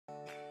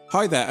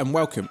Hi there and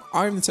welcome,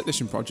 I'm the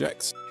Technician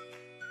Project.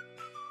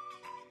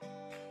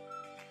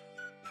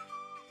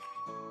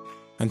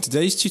 And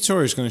today's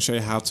tutorial is going to show you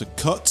how to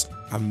cut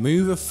and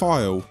move a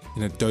file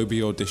in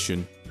Adobe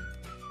Audition.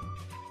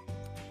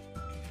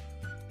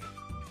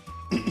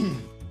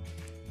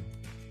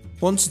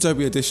 Once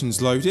Adobe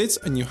Audition's loaded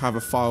and you have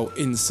a file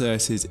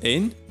inserted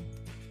in,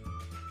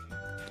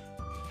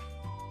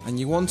 and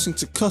you're wanting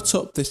to cut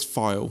up this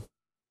file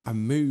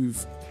and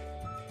move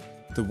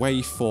the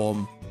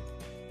waveform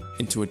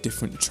into a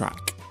different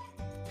track.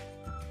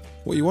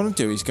 What you want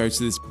to do is go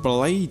to this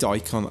blade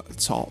icon at the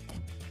top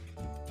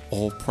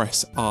or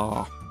press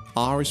R.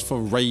 R is for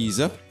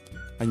razor,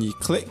 and you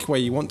click where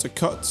you want to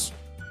cut.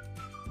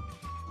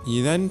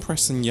 You then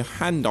press on your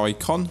hand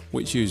icon,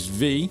 which is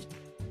V.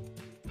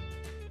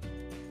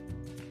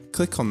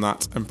 Click on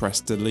that and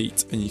press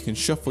delete, and you can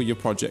shuffle your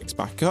projects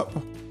back up.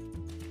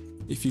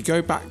 If you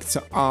go back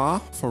to R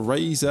for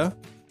razor,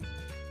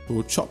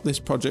 we'll chop this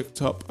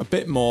project up a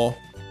bit more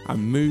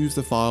and move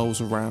the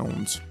files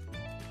around.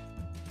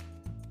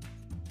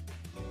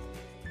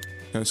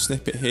 I'm going to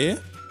snip it here,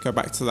 go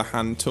back to the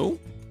hand tool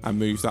and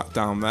move that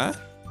down there.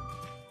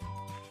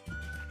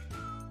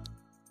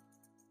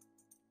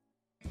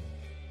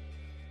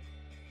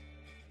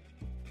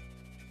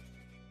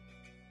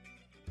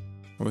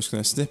 I'm just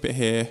going to snip it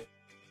here,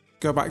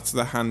 go back to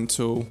the hand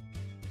tool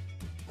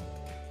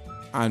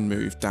and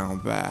move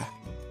down there.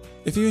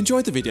 If you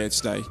enjoyed the video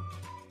today,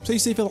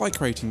 please leave a like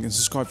rating and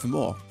subscribe for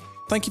more.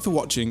 Thank you for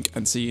watching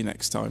and see you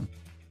next time.